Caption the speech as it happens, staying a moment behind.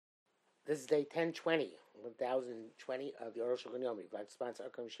This is day 1020 of the Orosh Yomi. If you'd like to sponsor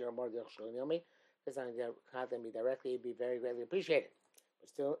Akam Shira more of the Orosh Yomi, please contact me directly. It'd be very greatly appreciated. We're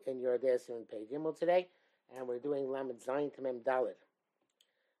still in your Desim Pei Gimel today, and we're doing Lamed Zayin to Mem Dalid.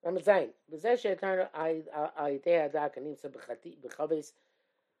 Lamed Zayin. B'zeh she'etarnu Ayidei Adak Animsa B'chavis.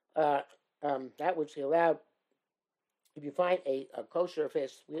 That which he allowed. If you find a kosher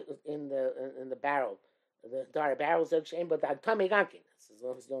fish in the barrel, the entire barrel is shame, but the tummy gankin. As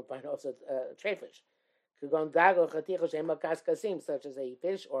long as you don't find also tray fish. Such as a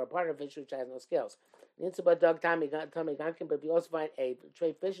fish or a part of a fish which has no scales. But if you also find a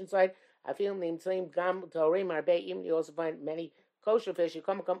tray fish inside, I feel gam even you also find many kosher fish. You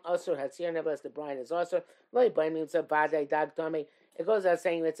come usur hatzir, nevertheless the brine is usur. It goes out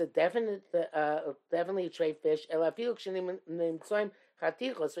saying it's a definitely tray fish. So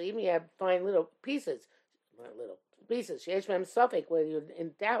even you have find little pieces, not little pieces. Suffix where you're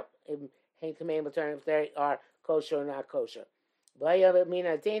in doubt if they are kosher or not kosher. Really,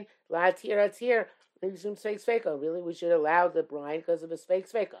 we should allow the brine because of his fake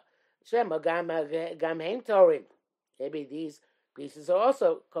sveka. Maybe these pieces are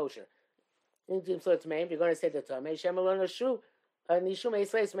also kosher. If you're going to say the Tomei,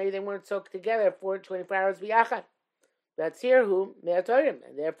 maybe they weren't soaked together for 24 hours biyachad. That's here who me'atorim,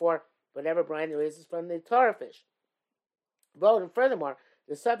 and therefore whatever brine there is from the Torah fish. And furthermore,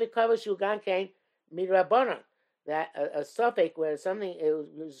 the suffix covers shugan midrabanan. That a suffix where something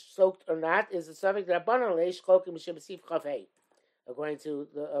is soaked or not is a suffix drabanan leish chokim shebesif chafei, according to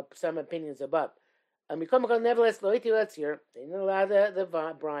some opinions above. Nevertheless, loiti here they didn't allow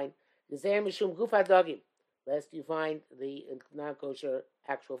the brine. The zayim mishum gufa dogim, lest you find the non-kosher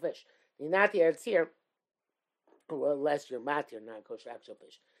actual fish. The natir here, well, lest you're matir non-kosher actual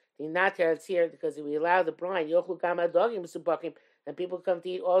fish. The natir here because if we allow the brine, yochlu gama dogim subakim. And people come to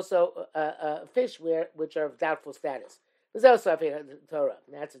eat also fish which are of doubtful status. There's no suffix of the Torah.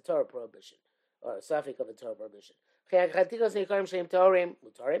 That's a Torah prohibition, or a suffix of a Torah prohibition. So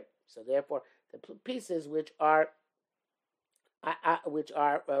therefore, the pieces which are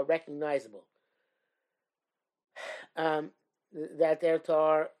recognizable, that they're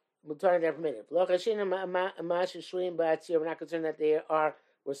Torah, they're permitted. We're not concerned that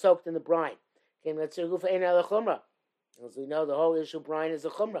were soaked in the brine. As we know, the whole issue of brine is a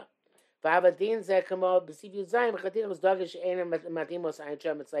chumrah. It's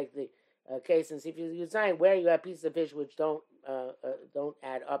like the case in Sifyu Yuzayin where you have pieces of fish which don't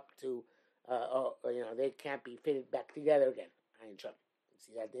add up to, they can't be fitted back together again. You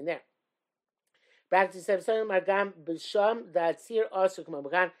see that in there. Practice there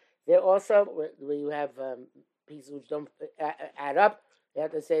also where you have pieces which don't add up. They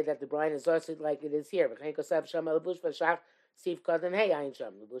have to say that the brine is also like it is here. Because according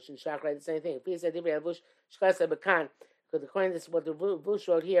to this, what the Vush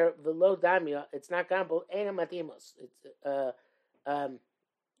wrote here, the low damia, it's not gambul,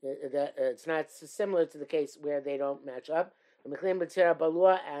 it's not similar to the case where they don't match up. And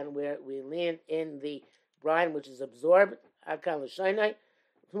where we lean in the brine which is absorbed, it's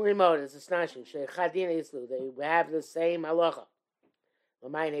astonishing. They have the same halacha.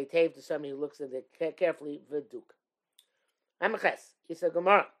 Mind Hatev to somebody who looks at it carefully. V'duk. Amaches. Isa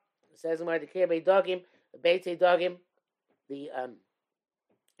Gemara. It says Gemara the Kirbei Dogim, the Beitei Dogim, the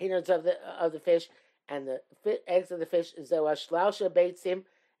innards of the fish, and the eggs of the fish is Zewashlausha Beitzim,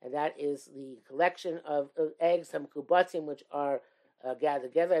 and that is the collection of eggs, some kubatzim, which are gathered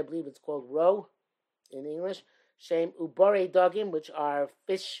together. I believe it's called roe in English. Shem Ubore Dogim, which are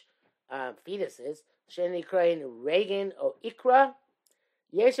fish fetuses. Sheni Krain Regan or Ikra.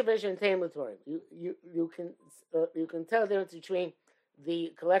 You can tell the difference between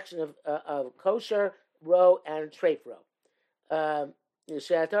the collection of kosher roe and treif roe.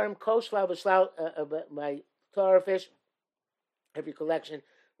 My Torah fish, every collection,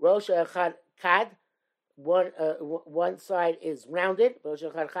 rosh echad kad, one side is rounded, rosh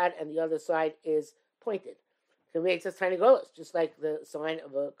echad kad, and the other side is pointed. It makes us tiny golas, just like the sign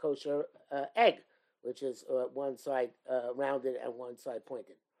of a kosher egg, which is one side rounded and one side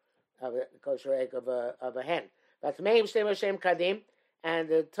pointed, of a kosher egg of a hen. But and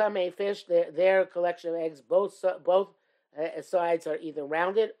the tamei fish, their collection of eggs, both sides are either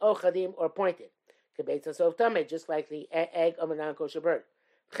rounded, or chadim, or pointed. Just like the egg of a non-kosher bird.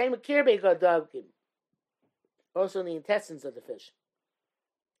 Also in the intestines of the fish.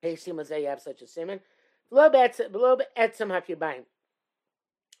 You have such a simon. Below etzem hakibayim.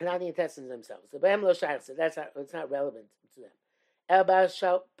 Not the intestines themselves. The bam lo shayach, so it's not relevant to them. Elba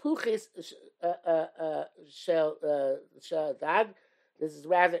shal puchis shel dag This is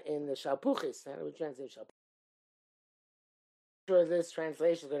rather in the Shalpuchis. How do we translate Shalpuchis? Sure, this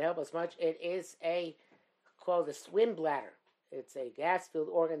translation is going to help us much. It is called a swim bladder. It's a gas-filled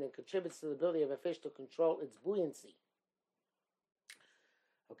organ that contributes to the ability of a fish to control its buoyancy.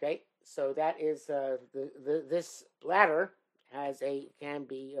 Okay, so that is this bladder can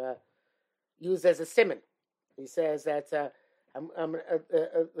be used as a simon. He says that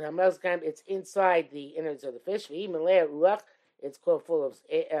it's inside the innards of the fish. It's called full of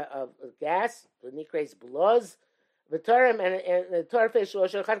gas. The nikres blood. The tarim and the tar fish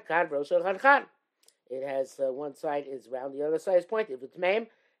it has one side is round, the other side is pointed. If it's maim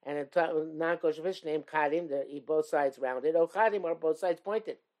and a non-kosher fish named kadim, both sides rounded. Or kadim are both sides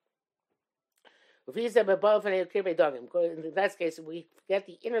pointed. In that case, we get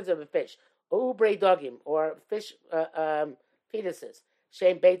the innards of a fish. Ubre dogim, or fish fetuses.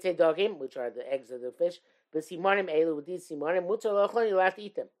 Shem beite dogim, which are the eggs of the fish. The simonim elu, with these simonim, mutar lochon, you'll have to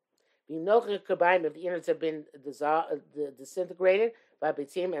eat them. If the innards have been disintegrated by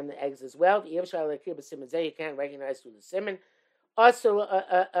betim and the eggs as well, you can't recognize through the simon. Also, you're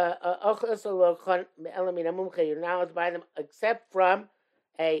not allowed to buy them except from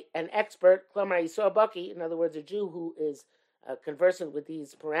an expert, Klomar Yisrael Baki, in other words, a Jew who is conversant with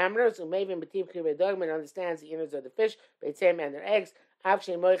these parameters, who maybe understands the innards of the fish, betim and their eggs,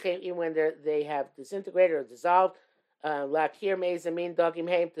 even when they have disintegrated or dissolved. Lakir mezamin dogim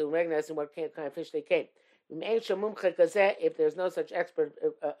haim, to recognize in what kind of fish they came. If there's no such expert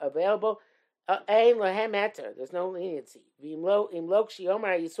available, there's no leniency.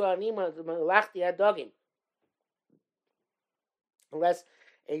 Unless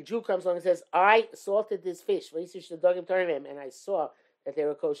a Jew comes along and says, I salted this fish, and I saw that they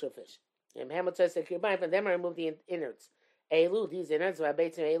were kosher fish. And Muhammad says that from them I remove the innards. These innards, and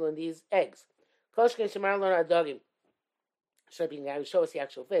these eggs. Show us the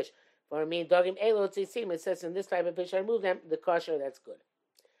actual fish. For me, dogim elo tzitzim, it says in this type of fish, I remove them, the kosher, that's good.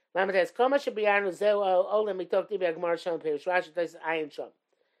 Lama says, Koma shabrianu zeu olam mitok tibia gemara shom perish Rashi says ayin shom.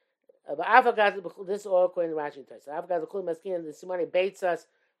 This is all according to Rashi says. Avagat the kul maskin the simoni baits us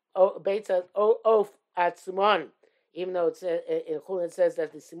off at simon, even though it's in Chul it says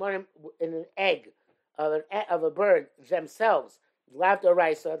that the simonim in an egg of a bird themselves, lav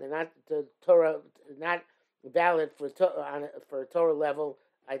doraisa, they're not the Torah, not valid for Torah level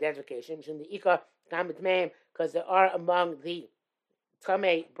identification. Because there are among the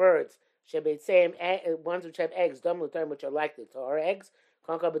tamei birds, ones which have eggs, which are like the Torah eggs.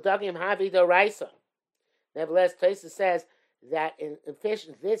 Nevertheless, Tosfos says that in fish,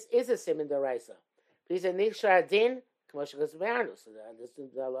 this is a siman d'oraisa. Please, a nishar din, so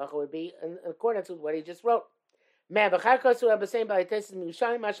the halacha would be in accordance with what he just wrote. Then he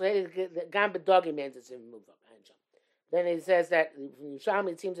says that from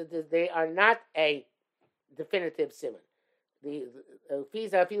Yerushalmi it seems that they are not a definitive simon. The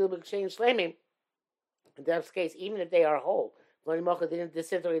fees are feeling exchange shlemim. In that case, even if they are whole, they didn't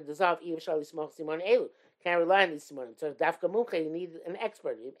disintegrate, dissolve. Can't rely on these simonim. So dafka mumche, you need an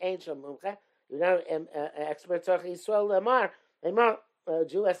expert. You ain't shom mumche. You're not an expert. Jew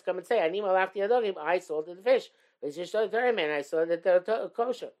has to come and say, I salted the fish. And I saw that they're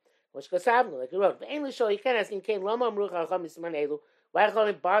kosher. Like he wrote, you can't ask in Cain, why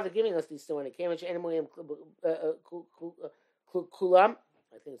don't bother giving us these simonim? Kulam,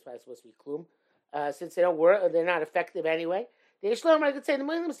 I think it's probably supposed to be klum, since they don't work, they're not effective anyway. I could say the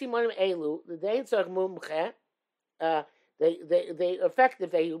simonim elu, they ain't so mumche. They effective.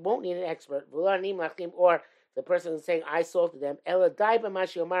 They won't need an expert. Or the person is saying I salted them.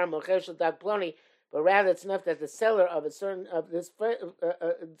 But rather, it's enough that the seller of a certain of this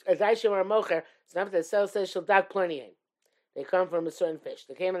it's enough that the seller says shaldak ploni. They come from a certain fish.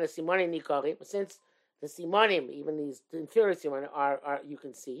 They came in the simonim nikari. But since the simonim, even these inferior simonim, are you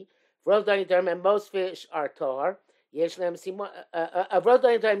can see. And most fish are tahar. So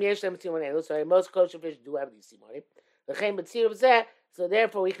most kosher fish do have these simonim. So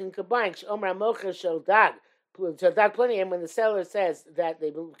therefore, we can combine Omer Mocher Shaldag Ploni, and when the seller says that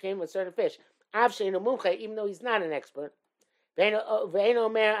they became a certain fish, even though he's not an expert, he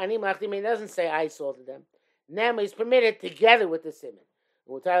doesn't say I salted them. Now he's permitted together with the simon.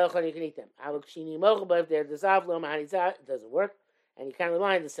 You can eat them. But if they're dissolved, it doesn't work, and you can't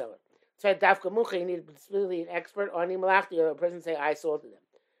rely on the seller. So dafka mucha, you need specifically an expert, or a person say I salted them.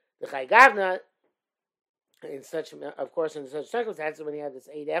 The Chai Gavna, in such circumstances, when you have this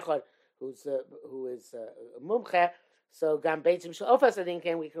Eid Echad who is mumche, so gam beitzim shel ofas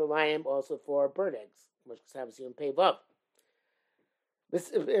adin we can rely on him also for bird eggs, which happens to pay above. This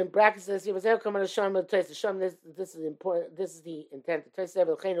in brackets says he was there coming to Sham the Tais Sham. This is important. This is the intent. The Tais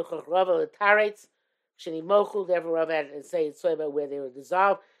Level Chenu Chachravel Tarates Sheni Mochu. Therefore, Rav had to say it's about where they were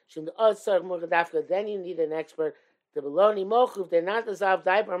dissolved. Shin the Otzar Mugadafka. Then you need an expert. The Beloni Mochu. If they're not dissolved,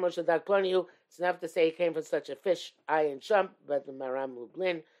 Daibar Moshe Dakploniu. It's enough to say it came from such a fish, I and Sham, but the Maram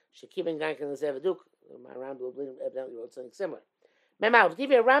Lublin Shekibin Gankin Zevaduk. Maram Lublin evidently wrote something similar. Memav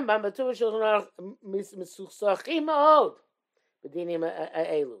Divya Rambam, but two Shulchan Misuchsachim Od. B'dinim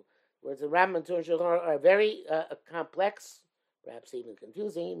elu, whereas the Rambam and Shulchan Aruch are very complex, perhaps even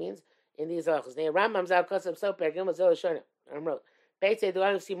confusing. He means in these halachos. The Rambam zal kosav so pergim azol shonim. Rambam wrote, Beitze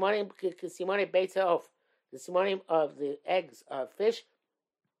duanim simonim simonim beitze of the simonim of the eggs of fish,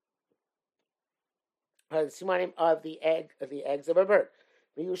 or the simonim of the eggs of a bird.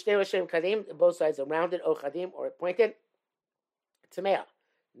 V'yushtei Hashem kadim, both sides are rounded, or kadim, or pointed. Tamea,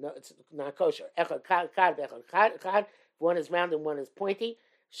 no, it's not kosher. Echad kad echad. One is round and one is pointy.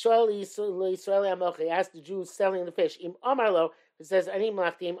 Surely, He asked the Jews selling the fish. Im Amarlo, it says, Ani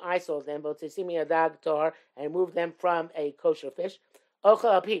Malachtim, I sold them, but Tesimi Adag Tor, and moved them from a kosher fish.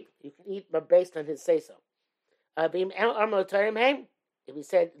 Ochel Apip, you can eat, but based on his say so. Bim Amarlo Tarim Haim, if he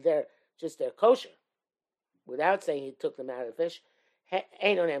said they're kosher, without saying he took them out of the fish,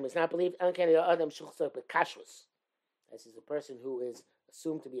 Einonem is not believed. Uncanny Adam Shuchsok Bekashrus. This is a person who is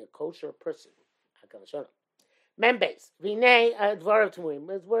assumed to be a kosher person. HaKadosh Membes, Vinay Dvarav Tumurim.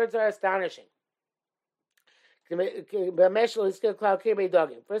 His words are astonishing. First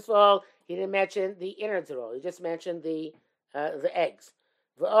of all, he didn't mention the innards at all. He just mentioned the eggs.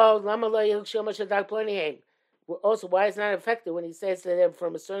 Also, why is it not affected when he says that they're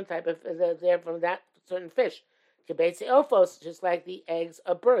from a certain type of they're from that certain fish? Just like the eggs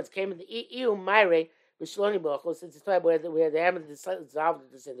of birds came in the EU Myre Bishloni Bochos, since it's time where they haven't dissolved or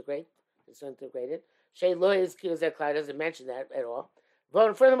disintegrated. Shay Lois Kilzekla doesn't mention that at all.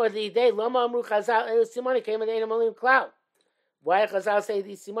 But furthermore, the day Loma Amru Chazal Simoni came in the Animalium cloud. Why Chazal say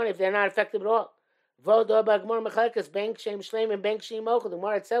these Simoni if they're not effective at all? Vodo Bagmor Mechalekas Bank Shem Shleim and Bank Shem Mocha. The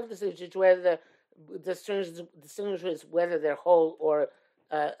more itself distinguishes whether distinguishes whether they're whole or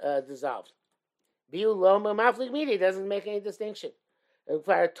dissolved. Biu Loma Maflik Midi doesn't make any distinction.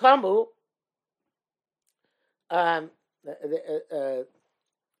 For Tomu,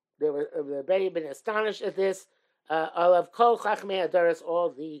 they were already been astonished at this. Of Kol Chachmei Adaras, all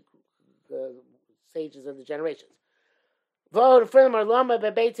the sages of the generations. Furthermore, Lama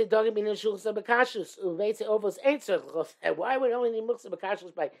bebeitze dogim bin shulsa bekashus uveitze ovos ain't circles. Why would we only need muksa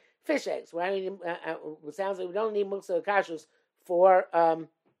bekashus by fish eggs? Why we it sounds like we don't need muksa bekashus for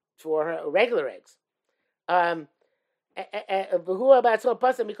regular eggs. Who about so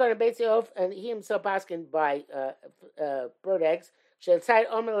paskin because beitze of and he himself paskin by bird eggs.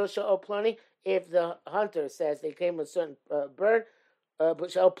 If the hunter says they came with a certain bird,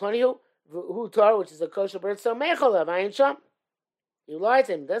 but who tar, which is a kosher bird, so mecholav ayin sham. You lied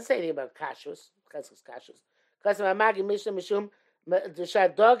to him. Doesn't say anything about kashrus. Kashrus. Kashrus amagi mishnah mishum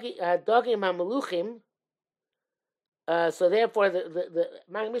deshad dogim hamaluchim. So therefore, the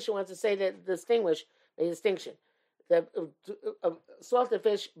Magi Mishnah wants to say that distinction. The salted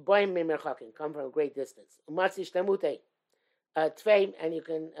fish boim mimerchakim come from a great distance. Umatzi shtemute. Tveim, and you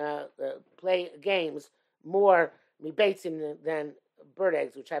can play games more mibetzim than bird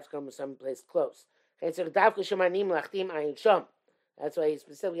eggs, which have to come from someplace close. Okay, so that's why you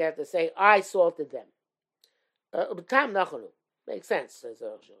specifically have to say, I salted them. Makes sense, says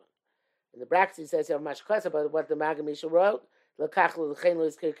in the brackets he says about what the Magi Mishnah wrote. He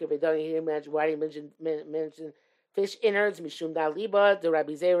didn't imagine why he mentioned fish innards, mishum daliba, the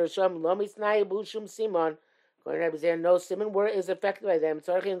Rabbi Zeir Sham, lomisnai bushum simon. According to Rabbi Zeir, no simon word is affected by them.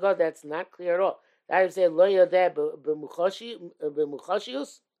 Tzarech God, that's not clear at all. That is say lo yodeh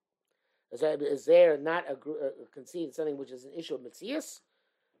b'muchoshius. Is there not concede something which is an issue of Metzius?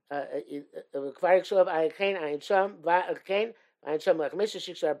 Kvarik shov ayin ayin sham va'ayin ayin sham lech mishnah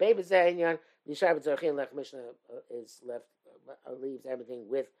shikshar baby zayin yishar b'tzarechim lech mishnah is left leaves everything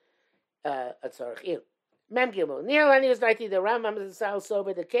with a tzarechim. Mem gimel near Lani was 90. The Rambam is a sal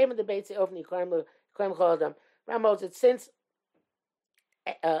sober that came in the Beit Se'ofen Yikram Choladam. Rambam holds that since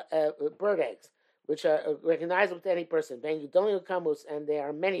bird eggs, which are recognizable to any person, ben yudolin kamus, and there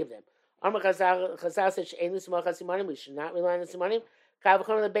are many of them. Amar Chazal said she'ein l'smach hasimanim. We should not rely on the simanim.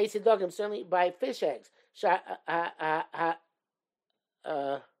 Kavachon the Beit Dogim, certainly by fish eggs.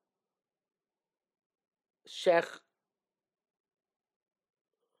 Shech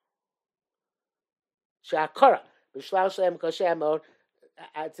Shakara b'shlal shalem kosher mod,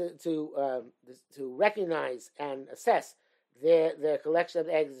 to recognize and assess their collection of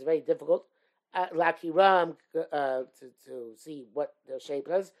eggs is very difficult. lakiram to see what their shape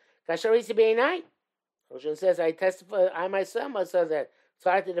is. Kasharisi beinai. Roshon says, I testify, I myself said that it's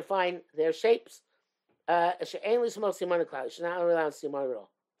hard to define their shapes. She'ain l'smol simon klal. She's not allowed to simon at all.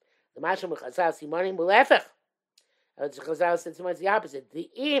 The mashal b'chazal simonim b'lefech. The Chazal said simon is the opposite. The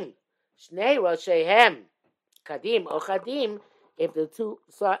im shnei roshehem kadim or chadim. If the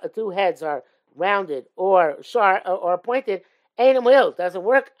two heads are rounded or sharp or pointed, ain't will doesn't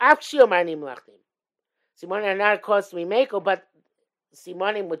work. Afshio manim lachtim. Simonim are not caused to be mako, but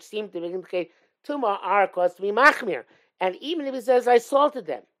simonim which seem to indicate tumah are caused to be machmir. And even if he says I salted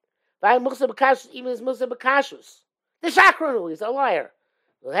them, even his musa b'kashrus, the shakranu, he's a liar.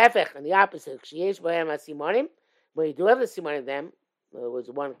 The hefech and the opposite. Sheyesh b'hem simonim. When you do have the simonim them, in other words,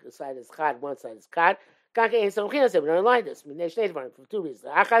 one side is chad, one side is kad. Kanke ain't some chinas. We don't like this. For 2 reasons. The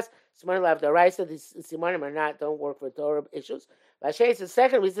achas simonim left the raisa. These simonim are not don't work for Torah issues. Vasheis the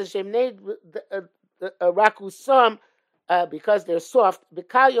second reason shemnei rakusam because they're soft.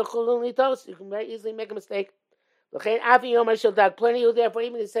 B'kal yochulun litos. You can very easily make a mistake. L'chein afi yomer shel dag plenty. Therefore,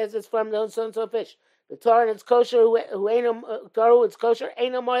 even it says it's from the so-and-so fish. The Torah and it's kosher. Who ain't Torah? It's kosher.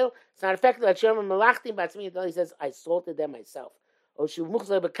 Ain't no oil. It's not affected. Like Sherman Malachtim Batzmi until he says I salted them myself. Or shu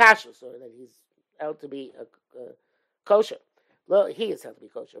muchzeh b'kashrus, so that he's held to be kosher. He is held to be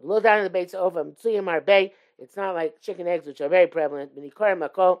kosher. Low down in the Beitz over Mitzuyim Arbei. It's not like chicken eggs, which are very prevalent. B'nikorim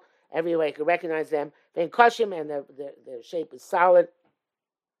makol. Everywhere you can recognize them. Then koshim, and their shape is solid.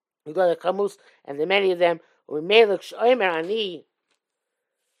 You go to kamus, and there are many of them. We may look shomer ani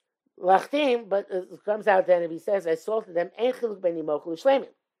lachtim, but it comes out then if he says I salted them. Ein chiluk b'ni mochel u'shleimin.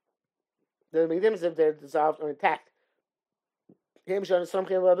 The difference if they're dissolved or intact. Him showing some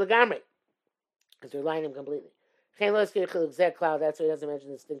chiluk b'legamri, because they're lying him completely. Chen lo iskir chiluk zeh klal. That's why he doesn't mention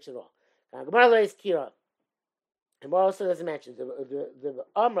the distinction at all. Gemara lo iskira. And more also doesn't mention the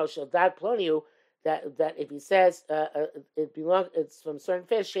amro shel dag ploniu that if he says it's from certain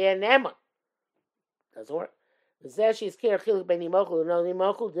fish she'en nema, doesn't work. The zesh is kir chiluk b'ni mochel or no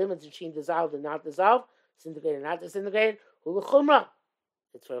mochel. Difference between dissolved and not dissolved, disintegrated and not disintegrated. Hu l'chumra.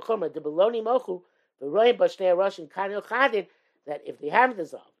 It's for a chumra. The beloni mochel the roim b'shnei Russian kanil chadin, that if they haven't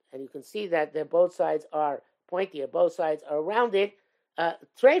dissolved and you can see that both sides are pointy or both sides are rounded,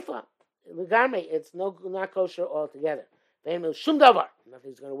 treifa. Legarme, it's not kosher altogether. Nothing's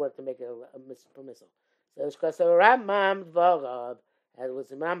going to work to make it a permissible. So it's because of Rambam Dvarav, as what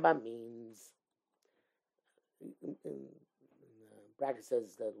the Rambam means. Bracket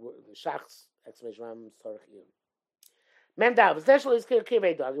says that the Shach's explanation Rambam's Torah Chiyuv. Mendav, especially his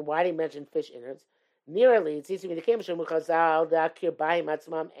kirkirei dog. Why did he mention fish innards? Nearly, it seems to me the Kemishim Chazal, the Akir Bayim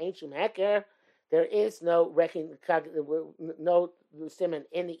Atzmam, Ain't Shum Heker. There is no simon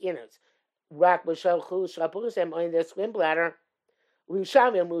in the innards. Rak b'shalchu shalpusem on their swim bladder.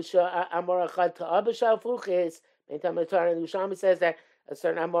 Ushami Musha Amorachad Ta'abashal Fuchis. And Ushami says that a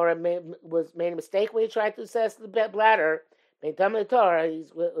certain Amora made a mistake when he tried to assess the bladder. He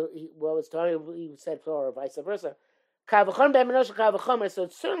was telling he said Torah or vice versa. So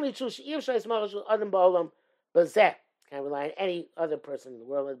it's certainly true. Can't rely on any other person in the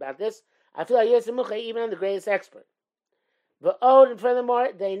world about this. I feel like Yesemucha, even on the greatest expert. But and furthermore,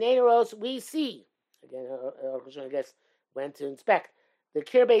 the Neiros we see again. I guess went to inspect the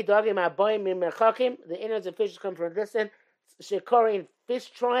kirbei dogim aboyim merchakim. The innards of fishes come from a distance. Shekorin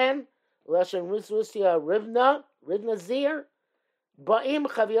fish troyan, lashon rusia rivna zir. Baim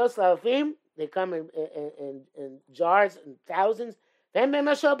chavios lalafim. They come in jars and thousands. Then they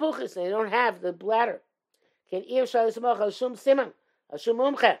don't have the bladder. Can shum simon shum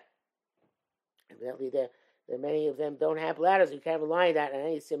mumche. Evidently, many of them don't have bladders. You can't rely on that on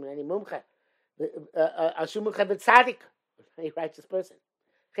any simon, any mumche. Shum mumche b'tzadik, any righteous person.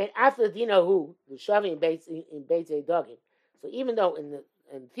 After the who the shavi in Beitz Dogim. So even though in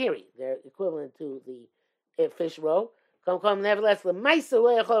theory they're equivalent to the fish roe, nevertheless the Maisa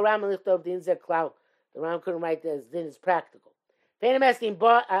lo yachol Ram lichtov din zeh klal. The Ram couldn't write as din is practical. But it's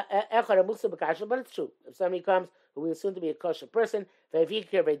true. If somebody comes who we assume to be a kosher person, and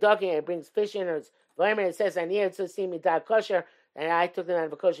it brings fish in, or it says, I needed to see me die kosher, and I took them out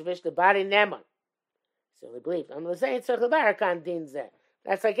of a kosher fish, the body neman. So we believe. I'm going to say it's a chavarakan din zeh.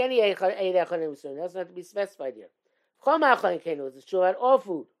 That's like any Eid Echonim Surim. That's not to be specified here. Chom Achonim Kenu is true at all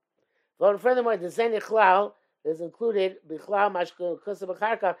food. But furthermore, the Zen Ichlal is included Bichlal Mashkul Kusa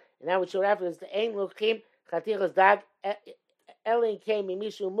B'Charka, and that which you're after is the Ein Luchim Chatichas Dag Elin Kei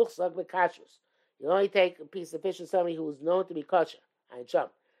Mimishu Muchsak B'Kashrus. You only take a piece of fish from somebody who is known to be kosher. Ein Sham.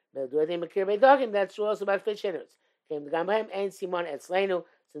 But do I think Makir Beidogim? That's true also about fish innards. Came the Gambaim and Simon Etzleinu,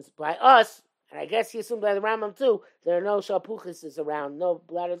 since by us, and I guess you assume by the Rambam too, there are no shapuchis around, no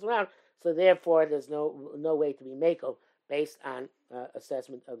bladders around. So therefore, there's no way to be mako based on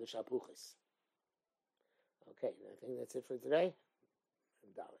assessment of the shapuchis. Okay, I think that's it for today.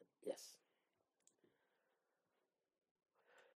 Yes.